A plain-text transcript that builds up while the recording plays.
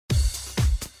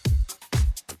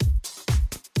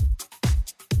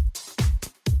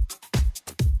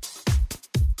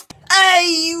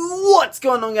What's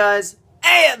going on, guys?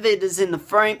 Avid is in the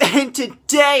frame, and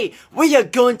today we are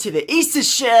going to the Easter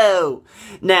show.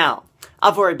 Now,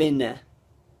 I've already been there.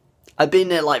 I've been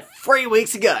there like 3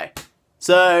 weeks ago.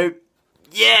 So,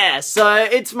 yeah, so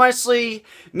it's mostly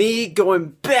me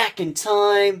going back in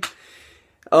time.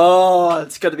 Oh,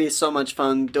 it's going to be so much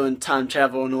fun doing time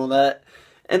travel and all that.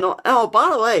 And oh,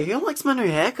 by the way, who likes my new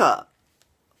haircut?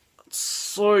 It's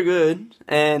so good.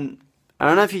 And I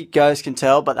don't know if you guys can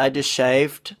tell, but I just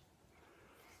shaved.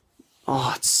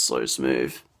 Oh, it's so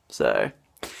smooth. So,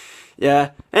 yeah.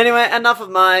 Anyway, enough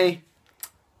of my,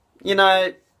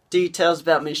 details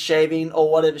about me shaving or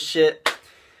whatever shit.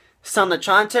 It's time to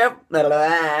time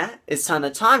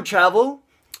travel.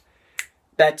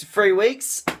 Back to 3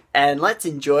 weeks. And let's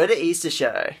enjoy the Easter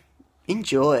show.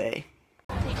 Enjoy.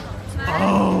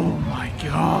 Oh my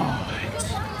god.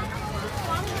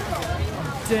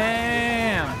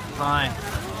 Damn. Fine.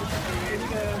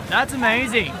 That's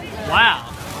amazing. Wow.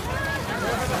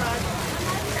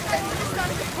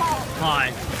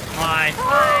 Hi. Hi.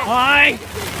 Hi.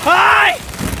 Hi.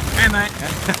 Hey, mate.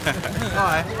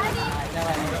 Hi.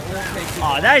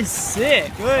 Oh, that is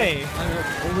sick. Wait.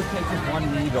 All it takes is one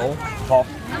needle. Pop.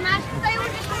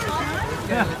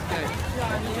 Yeah.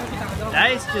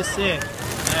 That is just sick.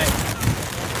 Hey.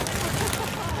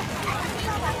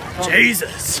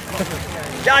 Jesus.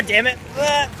 God damn it.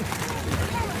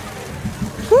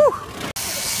 Whew.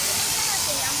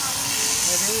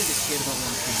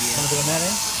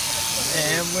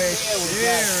 And we're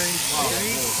sharing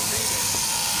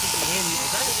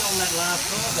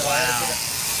Wow.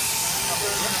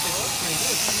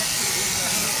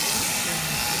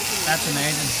 That's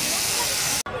amazing.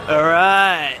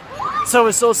 Alright. So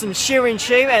we saw some shearing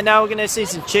sheep and now we're going to see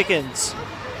some chickens.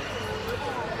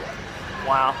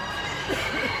 Wow.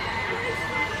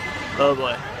 Oh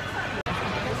boy.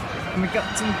 And we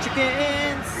got some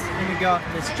chickens. And we got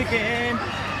this chicken.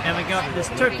 And we got this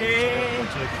turkey.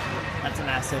 That's a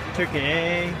massive turkey.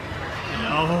 And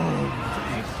oh,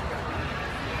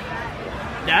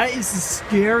 that is the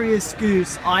scariest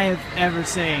goose I have ever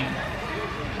seen.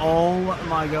 Oh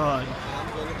my god.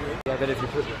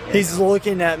 He's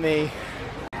looking at me.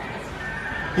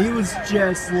 He was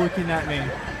just looking at me.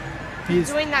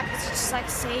 He's doing that because he's just like,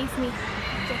 save me.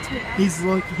 Get me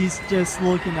out. He's just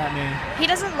looking at me. He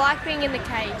doesn't like being in the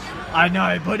cage. I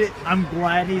know, but I'm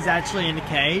glad he's actually in the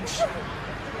cage. Oh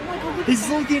my god, He's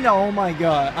looking, oh my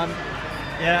god.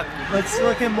 Yeah, let's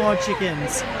look at more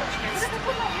chickens.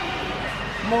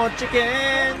 More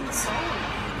chickens.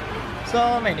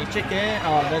 So many chickens.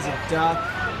 Oh, there's a duck.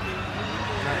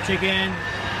 Chicken.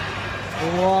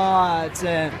 What?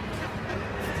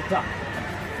 Duck.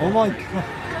 Oh my god.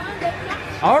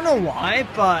 I don't know why,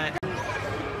 but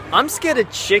I'm scared of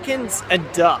chickens and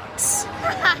ducks.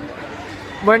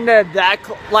 When they're that,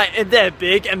 if they're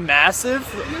big and massive.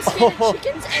 You're scared of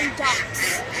chickens and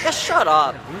ducks. Just shut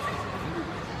up.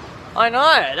 I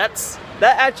know,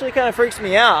 that actually kind of freaks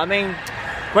me out. I mean,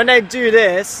 when they do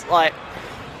this, like,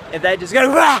 if they just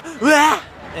go rah, rah,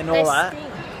 and all that.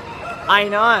 Stink. I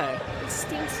know. It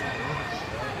stinks.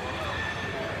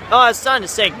 Oh, it's starting to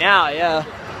stink now, yeah.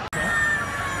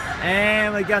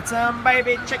 and we got some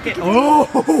baby chicken. Oh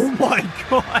my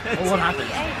god! What happened?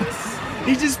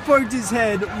 He just poked his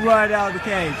head right out of the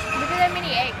cage. Look at that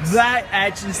many eggs. That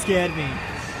actually scared me.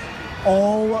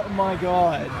 Oh my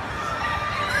god. It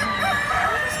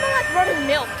smells like rotten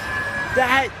milk.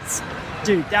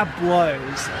 Dude, that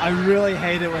blows. I really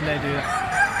hate it when they do that.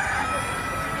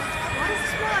 Why does it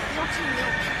smell like rotten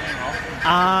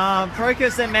milk? Probably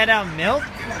because they made out of milk,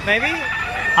 maybe?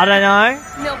 I don't know.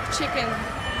 Milk chicken.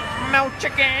 Milk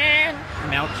chicken.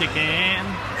 Milk chicken.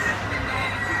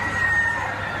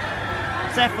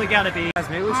 It's definitely gotta be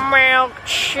milk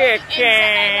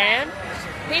chicken.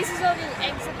 Pieces of the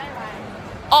eggs that they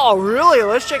lay. Oh, really?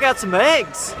 Let's check out some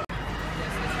eggs.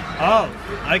 Oh,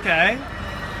 okay.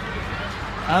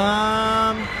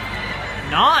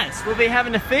 Nice. We'll be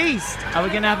having a feast. Are we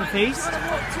gonna have a feast?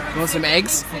 You want some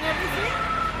eggs?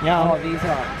 Yeah. Oh, these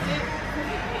are.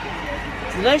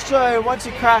 So let's show once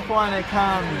you crack one, it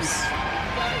comes.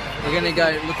 We're gonna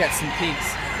go look at some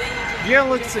pigs. You're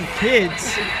gonna look at some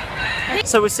kids.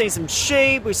 So we've seen some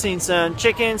sheep, we've seen some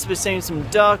chickens, we've seen some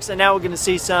ducks, and now we're going to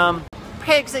see some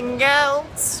pigs and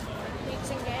goats. Pigs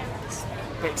and goats.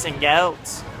 Pigs and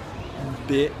goats.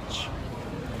 Bitch.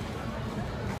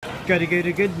 Gotta go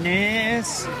to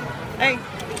goodness. Hey.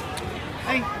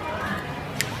 Hey.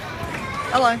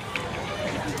 Hello.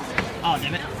 Oh,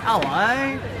 damn it.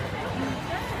 Hello.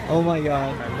 Oh my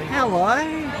god. Hello.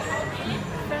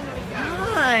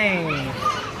 Hi.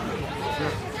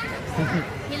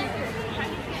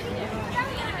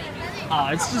 Oh,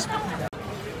 it's just...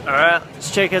 Alright,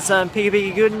 let's check out some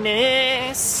piggy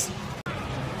goodness.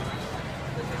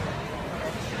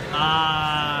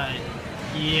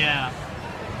 Yeah.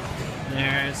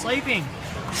 They're sleeping.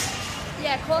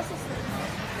 Yeah, of course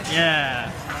it's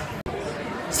Yeah.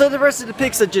 So the rest of the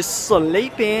pigs are just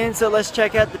sleeping, so let's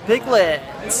check out the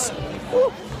piglets.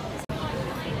 Woo.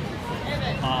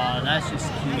 Oh, that's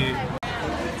just cute.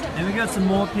 And we got some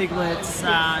more piglets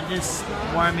just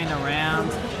roaming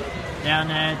around down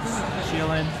there, just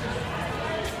chilling.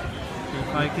 Good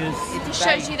focus. It just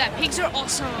shows you that pigs are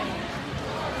awesome.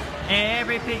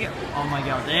 Every pig. Oh my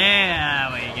god, there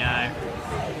we go.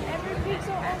 Every pigs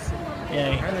are awesome.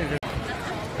 Yeah.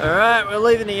 Alright, we're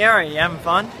leaving the area. You having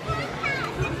fun?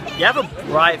 You have a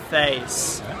bright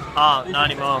face. Oh, not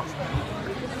anymore.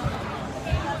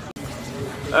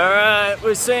 Alright,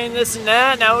 we're seeing this and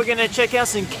that. Now we're gonna check out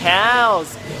some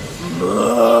cows.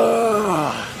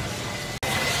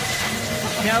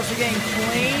 Cows are getting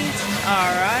cleaned.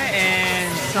 Alright,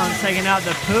 and someone's taking out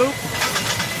the poop.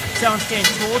 Someone's getting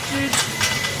tortured.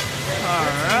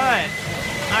 Alright.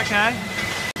 Okay.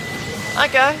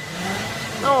 Okay.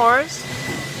 No worries.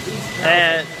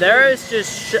 And there's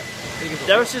just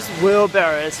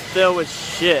wheelbarrows filled with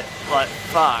shit. Like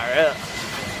fire.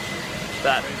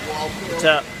 But it's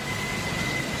up.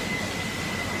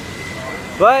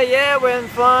 But yeah, we're having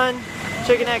fun.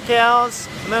 Checking out cows.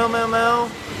 Moo moo moo.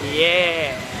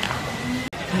 Yeah.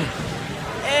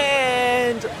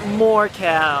 And more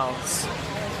cows.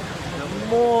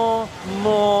 More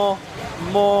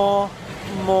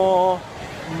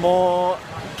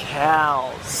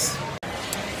cows.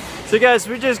 So guys,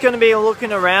 we're just going to be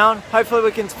looking around. Hopefully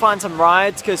we can find some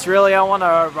rides, because really I want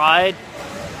to ride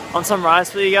on some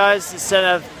rides for you guys instead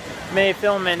of me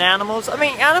filming animals. I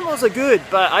mean, animals are good,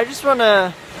 but I just want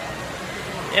to,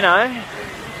 you know,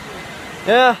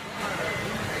 yeah.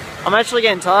 I'm actually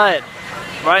getting tired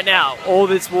right now, all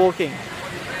this walking.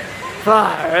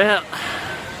 Far out.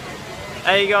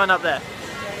 How are you going up there?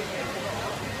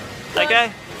 Good.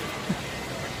 Okay?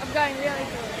 I'm going really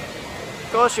good.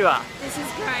 Of course you are. This is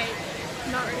great.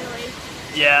 Not really.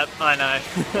 Yeah, I know.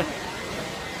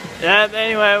 Yeah,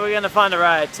 anyway, we're gonna find a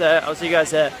ride, so I'll see you guys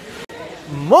there.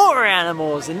 More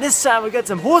animals, and this time we got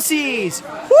some horsies!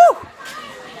 Woo!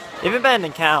 Even better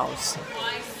than cows.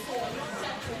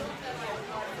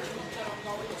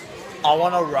 I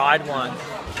wanna ride one.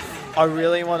 I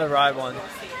really wanna ride one.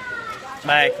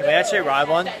 Mate, can we actually ride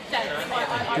one? Do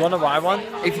you wanna ride one?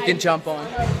 If you can jump on.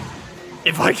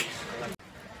 If I can.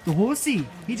 The horsey,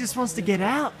 he just wants to get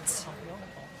out.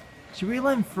 Should we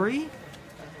let him free?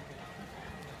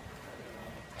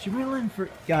 Should we let him free?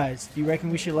 Guys, do you reckon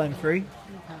we should let him free?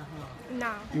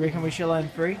 No. You reckon we should let him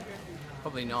free?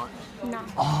 Probably not. No.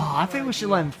 Oh, I think we should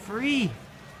let him free.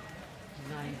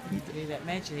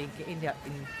 Imagine he could end up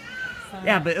in...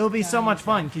 Yeah, but it'll be so much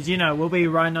fun, because, you know, we'll be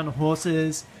riding on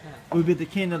horses. We'll be the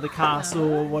king of the castle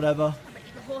or whatever.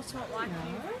 The horse won't like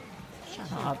you.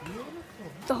 Shut up.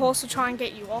 The horse will try and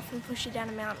get you off and push you down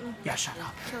a mountain. Yeah, shut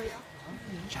up. Kill you.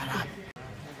 Shut up.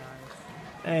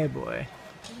 Hey, boy.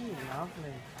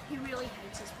 He really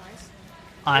hates his place.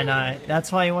 I know.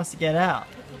 That's why he wants to get out.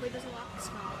 He probably doesn't like the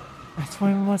smell. That's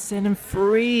why we want to set him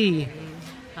free.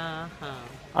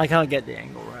 I can't get the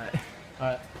angle right.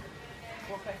 Alright.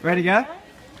 Ready to go?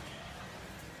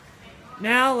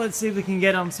 Now let's see if we can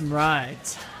get on some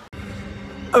rides.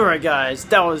 Alright guys,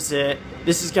 that was it.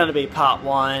 This is going to be part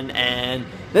 1, and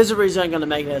there's a reason I'm going to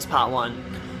make this part 1.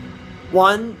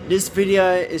 One, this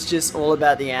video is just all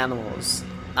about the animals.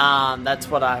 That's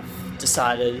what I've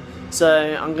decided.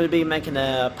 So I'm going to be making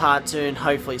a part 2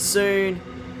 hopefully soon.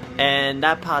 And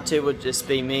that part 2 would just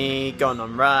be me going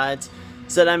on rides.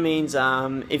 So that means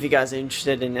if you guys are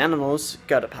interested in animals,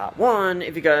 go to part 1.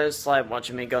 If you guys like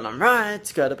watching me going on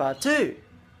rides, go to part 2.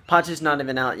 Part 2's not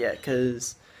even out yet,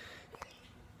 because...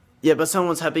 Yeah, but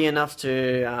someone's happy enough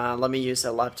to let me use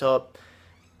their laptop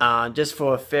just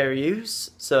for fair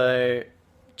use. So,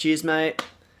 cheers mate.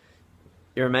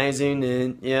 You're amazing,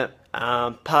 and yeah,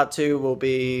 part 2 will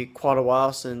be quite a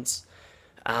while, since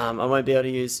I won't be able to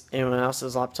use anyone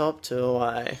else's laptop till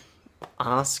I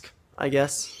ask, I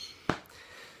guess.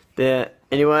 But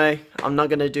anyway, I'm not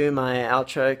going to do my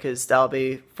outro, because that'll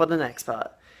be for the next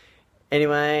part.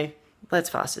 Anyway, let's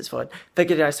fast this forward. Thank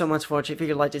you guys so much for watching. If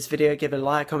you like this video, give it a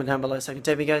like, comment down below so I can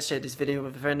tell you guys, share this video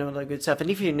with a friend and all that good stuff. And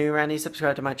if you're new around here,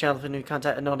 subscribe to my channel for new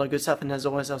content and all that good stuff. And as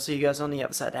always, I'll see you guys on the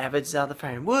other side. Average is out of the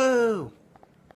frame. Woo!